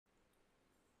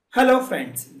Hello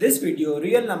friends, this video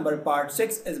real number part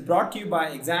 6 is brought to you by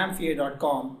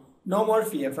examfear.com. No more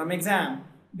fear from exam.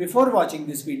 Before watching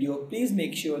this video, please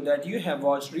make sure that you have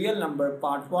watched real number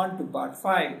part 1 to part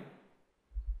 5.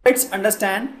 Let's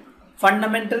understand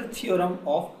fundamental theorem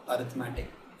of arithmetic.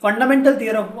 Fundamental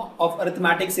theorem of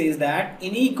arithmetic says that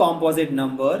any composite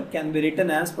number can be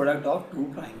written as product of two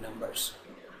prime numbers.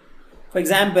 For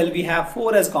example, we have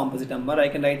 4 as composite number. I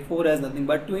can write 4 as nothing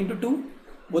but 2 into 2,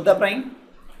 both are prime.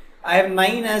 I have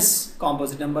 9 as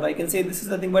composite number. I can say this is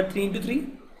nothing but 3 into 3.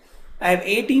 I have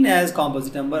 18 as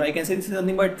composite number. I can say this is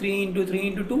nothing but 3 into 3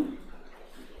 into 2.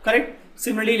 Correct?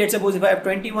 Similarly, let's suppose if I have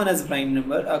 21 as a prime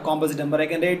number, a composite number, I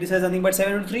can write this as nothing but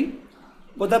 7 into 3.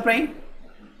 Both are prime.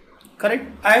 Correct?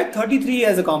 I have 33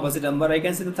 as a composite number. I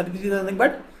can say that 33 is nothing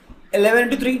but 11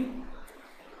 into 3.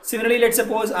 Similarly, let's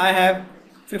suppose I have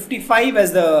 55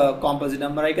 as the composite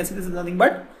number. I can say this is nothing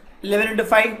but 11 into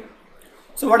 5.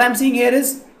 So what I am seeing here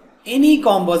is any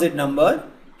composite number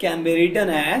can be written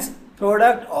as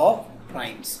product of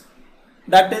primes.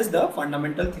 That is the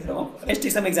fundamental theorem. Let's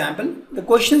take some example. The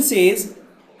question says,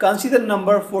 consider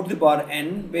number 4 to the power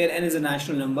n, where n is a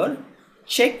natural number.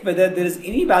 Check whether there is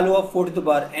any value of 4 to the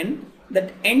power n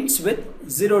that ends with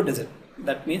 0 digit.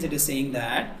 That means it is saying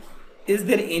that is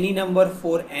there any number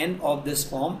for n of this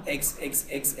form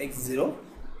x0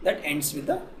 that ends with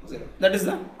a 0? That is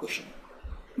the question.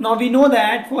 Now we know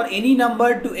that for any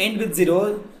number to end with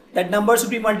 0, that number should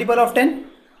be multiple of 10.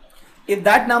 If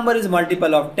that number is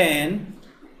multiple of 10,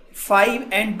 5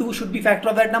 and 2 should be factor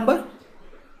of that number.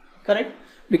 Correct?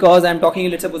 Because I am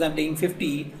talking, let's suppose I am taking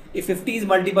 50. If 50 is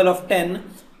multiple of 10,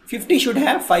 50 should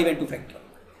have 5 and 2 factor.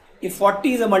 If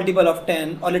 40 is a multiple of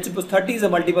 10, or let's suppose 30 is a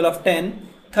multiple of 10,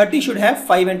 30 should have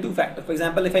 5 and 2 factor. For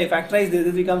example, if I factorize this,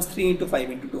 this becomes 3 into 5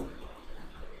 into 2.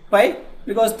 Why?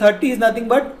 Because 30 is nothing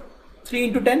but 3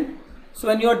 into 10. So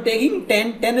when you are taking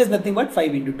 10, 10 is nothing but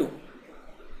 5 into 2.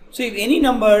 So if any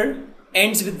number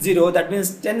ends with 0, that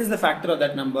means 10 is the factor of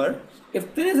that number.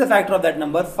 If 10 is the factor of that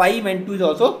number, 5 and 2 is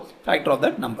also factor of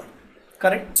that number.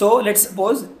 Correct? So let's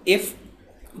suppose if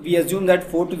we assume that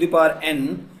 4 to the power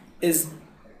n is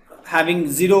having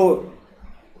 0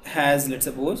 has, let's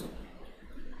suppose,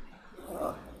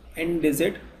 n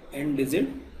digit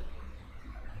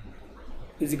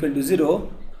is equal to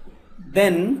 0,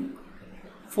 then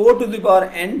 4 to the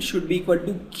power n should be equal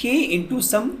to k into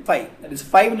some 5, that is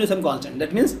 5 into some constant.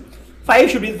 That means 5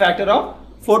 should be the factor of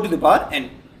 4 to the power n.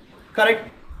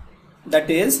 Correct? That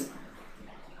is,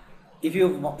 if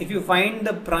you find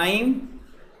the prime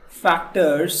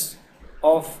factors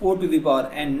of 4 to the power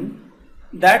n,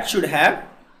 that should have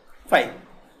 5.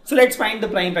 So let's find the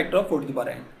prime factor of 4 to the power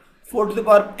n. 4 to the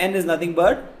power n is nothing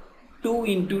but 2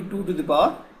 into 2 to the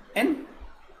power n.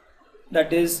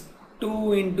 That is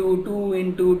 2 into 2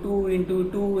 into 2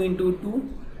 into 2 into 2,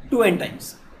 2n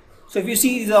times. So if you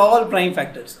see, these are all prime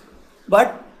factors,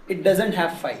 but it doesn't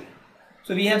have 5.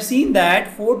 So we have seen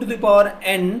that 4 to the power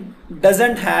n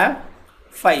doesn't have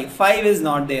 5. 5 is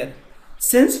not there.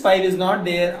 Since 5 is not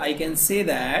there, I can say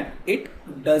that it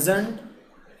doesn't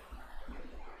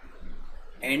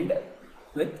end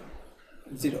with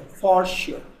 0 for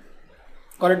sure.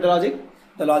 Correct the logic?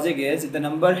 The logic is, if the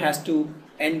number has to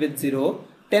end with 0,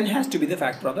 10 has to be the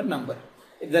factor of the number.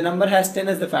 If the number has 10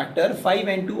 as the factor, 5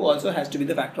 and 2 also has to be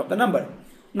the factor of the number.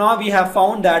 Now we have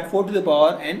found that 4 to the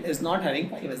power n is not having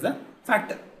 5 as the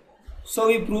factor. So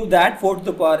we prove that 4 to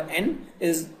the power n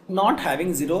is not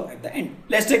having 0 at the end.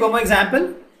 Let's take one more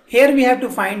example. Here we have to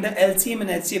find the LCM and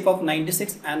HCF of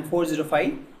 96 and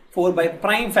 405 by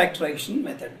prime factorization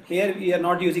method. Here we are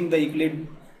not using the Euclid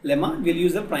lemma, we will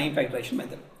use the prime factorization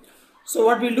method. So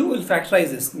what we'll do, we'll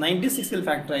factorize this. 96 will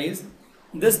factorize.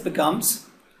 This becomes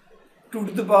 2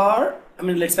 to the power,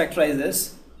 let's factorize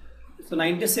this. So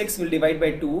 96 will divide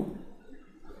by 2.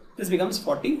 This becomes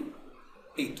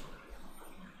 48.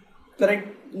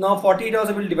 Correct? Now 48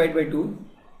 also will divide by 2.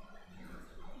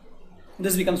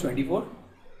 This becomes 24.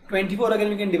 24 again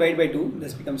we can divide by 2.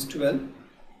 This becomes 12.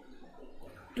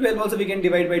 12 also we can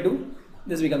divide by 2.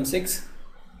 This becomes 6.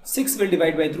 6 will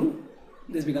divide by 2.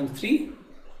 This becomes 3.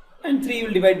 And 3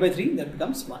 will divide by 3. That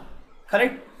becomes 1.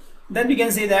 Correct? Then we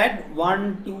can say that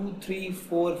 1, 2, 3,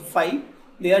 4, 5.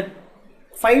 They are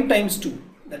 5 times 2.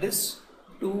 That is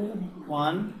 2,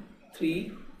 1,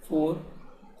 3, 4,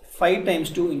 5 times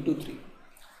 2 into 3.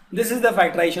 This is the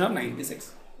factorization of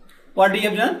 96. What we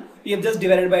have done? We have just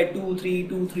divided by 2, 3,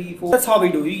 2, 3, 4. That's how we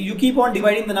do. You keep on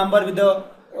dividing the number with the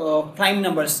prime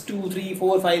numbers 2, 3,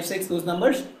 4, 5, 6, those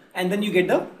numbers, and then you get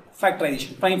the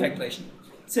factorization, prime factorization.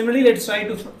 Similarly, let's try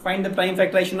to find the prime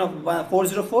factorization of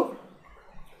 404.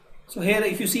 So here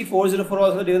if you see 404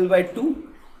 also divisible by 2,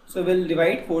 so we'll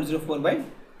divide 404 by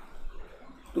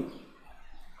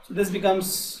So this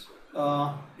becomes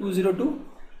 202,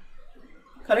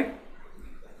 correct?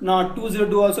 Now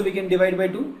 202 also we can divide by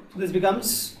 2. So this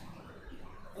becomes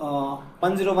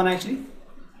 101 actually.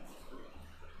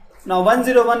 Now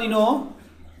 101 you know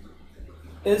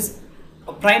is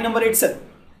a prime number itself.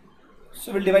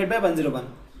 So we'll divide by 101. You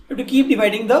have to keep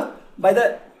dividing by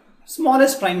the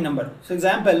smallest prime number. So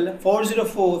example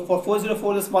 404, for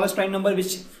 404 the smallest prime number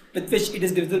with which it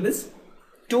is divisible is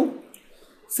 2.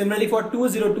 Similarly for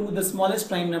 202 the smallest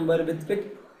prime number with which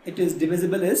it is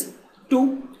divisible is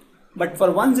 2. But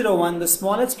for 101 the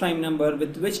smallest prime number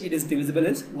with which it is divisible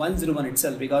is 101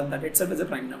 itself, because that itself is a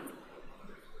prime number.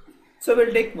 So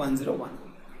we'll take 101.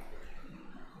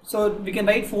 So we can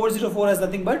write 404 as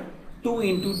nothing but 2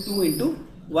 into 2 into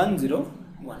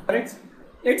 101. Correct?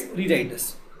 Let's rewrite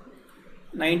this.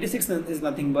 96 is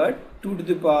nothing but 2 to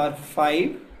the power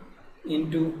 5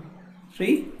 into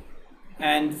 3,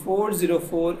 and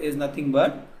 404 is nothing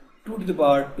but 2 to the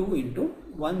power 2 into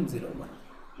 101.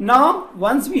 Now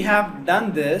once we have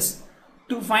done this,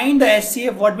 to find the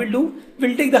HCF what we'll do,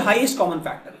 we'll take the highest common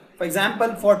factor. For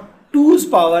example, for 2's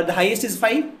power the highest is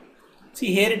 5.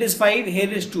 See, here it is 5, here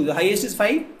it is 2, the highest is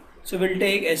 5. So we'll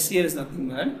take HCF is nothing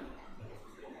but,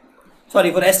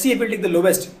 sorry, for HCF we'll take the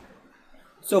lowest.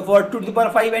 So for 2 to the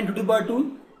power 5 and 2 to the power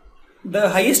 2, the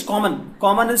highest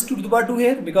common is 2 to the power 2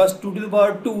 here, because 2 to the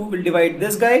power 2 will divide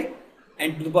this guy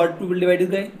and 2 to the power 2 will divide this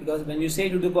guy, because when you say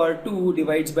 2 to the power 2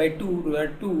 divides by 2 to the power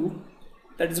 2,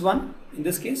 that is 1 in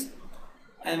this case.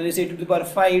 And when you say 2 to the power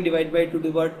 5 divided by 2 to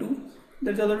the power 2,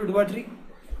 that is also 2 to the power 3.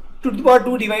 2 to the power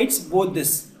 2 divides both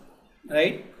this,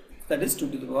 right? That is 2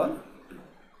 to the power 2.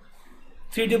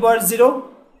 3 to the power 0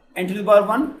 and 2 to the power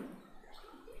 1.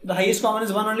 The highest common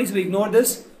is 1 only, so we ignore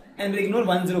this, and we ignore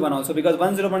 101 also, because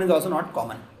 101 is also not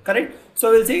common, correct? So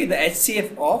we'll say the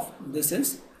HCF of this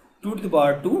is 2 to the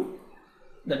power 2,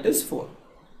 that is 4.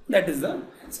 That is the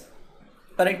answer,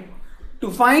 correct? To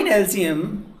find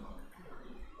LCM,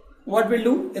 what we'll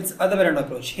do, it's other way around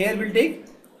approach. Here we'll take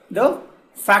the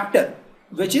factor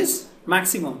which is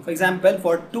maximum. For example,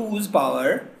 for 2's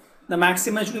power, the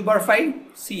maximum is 2 to the power 5.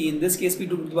 See, in this case we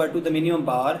 2 to the power 2, the minimum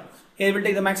power. Here we'll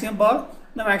take the maximum power.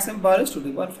 The maximum power is 2 to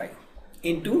the power 5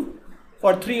 into,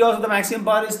 for 3 also the maximum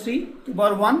power is 3 to the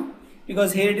power 1,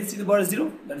 because here it is 3 to the power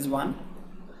 0, that is 1.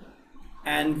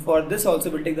 And for this also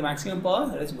we'll take the maximum power,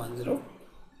 that is 101.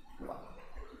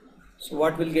 So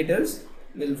what we'll get is,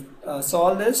 we'll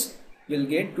solve this, we'll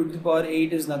get 2 to the power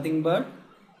 8 is nothing but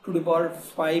 2 to the power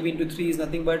 5 into 3 is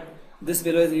nothing but, this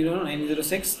value is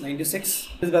 96,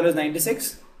 this value is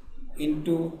 96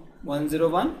 into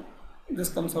 101, this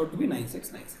comes out to be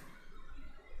 9696.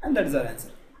 And that is our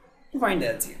answer to find the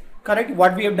LCM. Correct?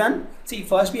 What we have done, see,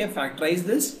 first we have factorized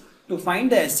this. To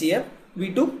find the HCF,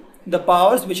 we took the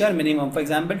powers which are minimum. For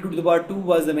example, 2 to the power 2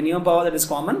 was the minimum power that is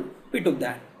common, we took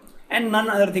that, and none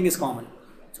other thing is common.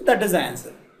 So that is the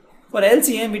answer. For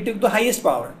LCM, we took the highest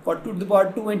power. For 2 to the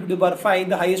power 2 and 2 to the power 5,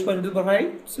 the highest power 2 to the power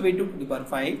 5, so we took 2 to the power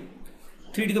 5.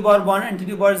 3 to the power 1 and 3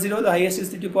 to the power 0, the highest is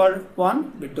 3 to the power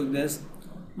 1, we took this.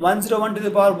 101 to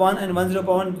the power 1 and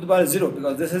 101 to the power 0,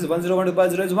 because this is 101 to the power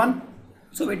 0 is 1,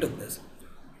 so we took this.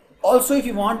 Also, if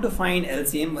you want to find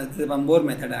LCM, there is one more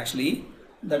method actually,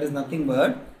 that is nothing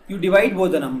but, you divide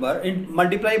both the number and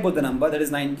multiply both the number, that is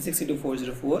 96 into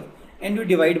 404, and you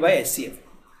divide by HCF.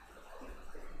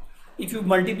 If you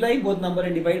multiply both number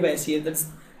and divide by HCF,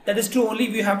 that is true only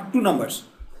if you have two numbers.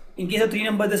 In case of three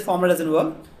numbers, this formula doesn't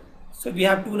work. So we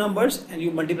have two numbers and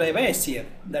you multiply by HCF.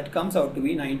 That comes out to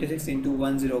be 96 into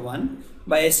 101.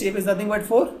 By HCF is nothing but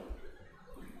 4.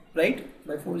 Right?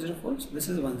 By 404. So this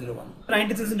is 101.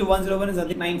 96 into 101 is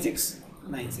nothing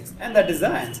 9696. And that is the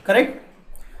answer. Correct?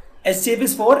 HCF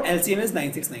is 4, LCM is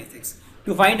 9696.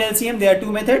 To find LCM, there are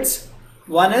two methods.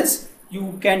 One is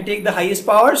you can take the highest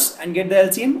powers and get the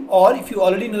LCM, or if you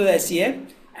already know the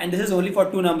HCF and this is only for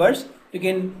two numbers, you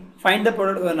can find the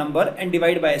product of the number and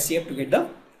divide by HCF to get the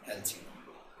LCM.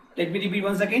 Let me repeat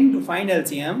once again. To find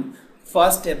LCM,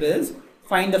 first step is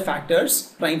find the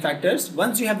factors, prime factors.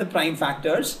 Once you have the prime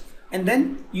factors, and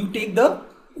then you take the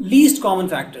least common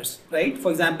factors, right?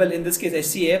 For example, in this case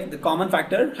HCF, the common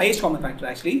factor, highest common factor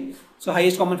actually. So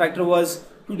highest common factor was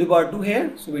 2 to the power 2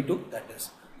 here, so we took that is.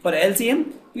 For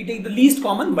LCM, we take the least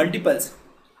common multiples.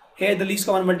 Here the least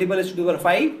common multiple is 2 to the power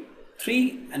 5,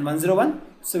 3 and 101.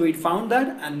 So we found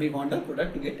that and we want the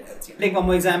product to get LCM. Take one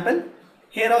more example.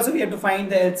 Here also we have to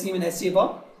find the LCM and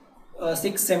HCF of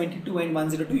 6, 72 and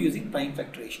 102 using prime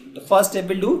factorization. The first step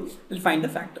we'll find the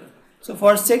factor. So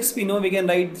for 6 we know we can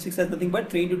write 6 as nothing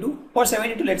but 3 into 2. For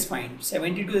 72 let's find.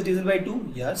 72 is divisible by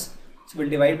 2. Yes. So we'll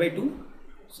divide by 2.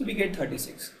 So we get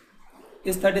 36.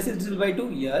 Is 36 divisible by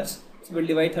 2? Yes. So we'll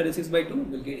divide 36 by 2,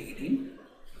 we'll get 18.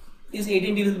 Is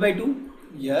 18 divisible by 2?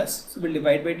 Yes. So we'll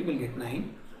divide by 2, we'll get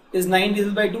 9. Is 9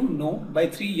 divisible by 2? No. By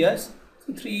 3? Yes.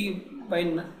 So 3 by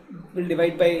 9, we'll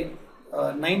divide by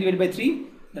 9 divided by 3,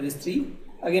 that is 3.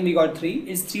 Again we got 3.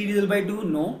 Is 3 divisible by 2?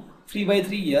 No. 3 by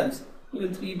 3? Yes. We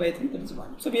will 3 by 3, that is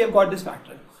 1. So we have got this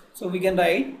factor. So we can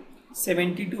write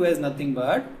 72 as nothing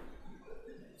but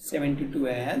 72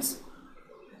 as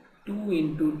 2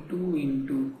 into 2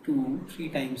 into 2, 3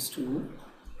 times 2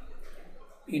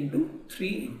 into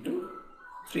 3 into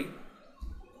 3.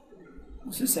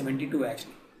 This is 72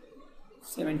 actually.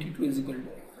 72 is equal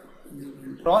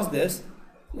to, cross this,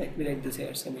 let me write this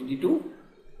here, 72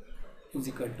 is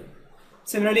equal to.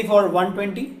 Similarly for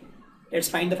 120, let's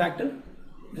find the factor.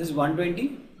 This is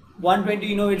 120. 120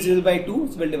 you know it's divisible by 2,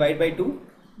 so we'll divide by 2.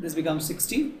 This becomes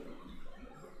 60.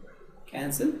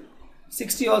 Cancel.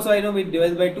 60 also I know we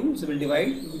divide by 2, so we'll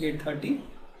divide, we get 30.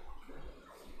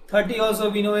 30 also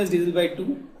we know is divisible by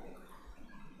 2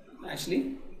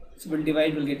 actually, so we'll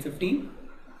divide, we'll get 15.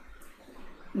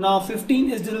 Now 15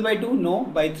 is divisible by 2, no.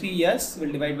 By 3, yes,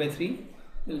 we'll divide by 3,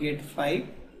 we'll get 5.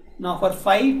 Now for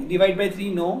 5, divide by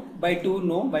 3, no. By 2,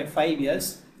 no. By 5,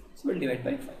 yes, so we'll divide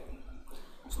by 5.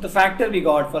 So the factor we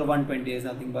got for 120 is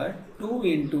nothing but 2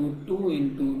 into 2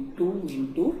 into 2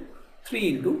 into 3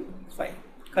 into 5,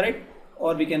 correct?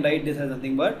 Or we can write this as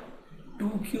nothing but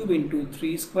 2 cube into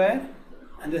 3 square,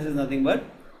 and this is nothing but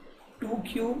 2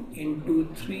 cube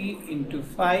into 3 into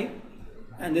 5,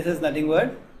 and this is nothing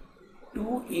but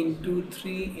 2 into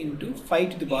 3 into 5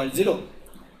 to the power 0.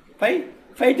 5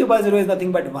 to the power 0 is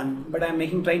nothing but 1, but I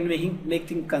am trying to make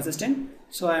things consistent,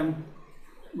 so I am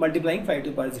multiplying 5 to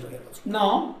the power 0 here.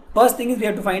 Now first thing is we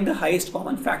have to find the highest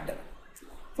common factor.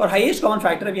 For highest common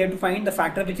factor we have to find the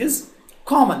factor which is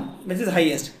common, which is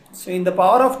highest. So in the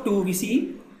power of 2 we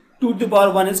see 2 to the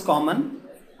power 1 is common,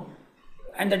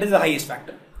 and that is the highest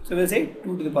factor. So we'll say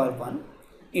 2 to the power 1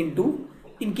 into,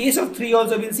 in case of 3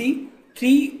 also we'll see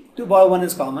 3 to the power 1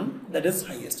 is common, that is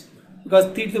highest,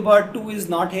 because 3 to the power 2 is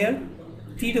not here,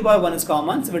 3 to the power 1 is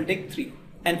common, so we'll take 3.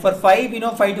 And for 5 we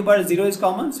know 5 to the power 0 is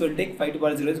common, so we'll take 5 to the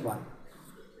power 0 is 1.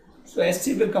 So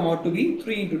SC will come out to be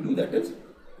 3 into 2, that is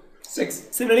 6.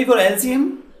 Similarly for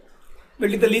LCM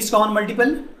we'll take the least common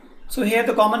multiple. So here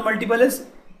the common multiple is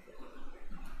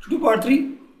 2 to the power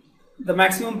 3, the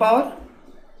maximum power,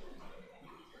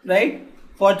 right?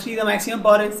 For 3 the maximum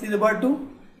power is 3 to the power 2,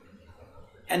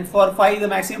 and for 5 the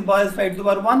maximum power is 5 to the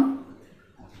power 1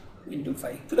 into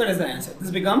 5. So that is the answer.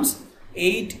 This becomes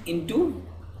 8 into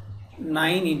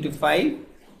 9 into 5,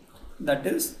 that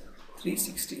is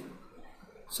 360.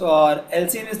 So our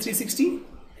LCM is 360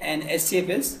 and SCF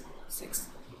is 6.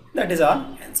 That is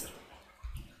our answer.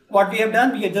 What we have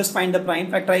done, we have just find the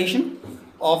prime factorization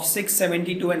of 6,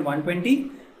 72 and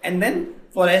 120, and then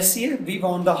for SCF we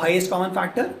found the highest common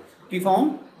factor. We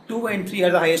found 2 and 3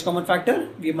 are the highest common factor.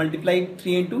 We multiplied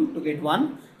 3 and 2 to get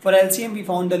 1. For LCM we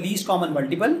found the least common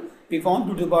multiple. We found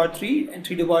 2 to the power 3 and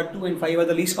 3 to the power 2 and 5 are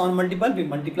the least common multiple. We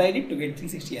multiplied it to get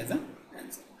 360 as an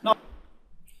answer. Now,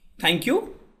 thank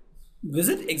you.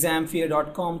 Visit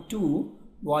examfear.com to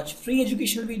watch free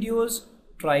educational videos,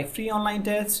 try free online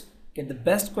tests, get the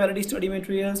best quality study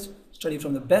materials, study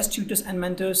from the best tutors and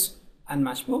mentors, and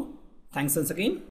much more. Thanks once again.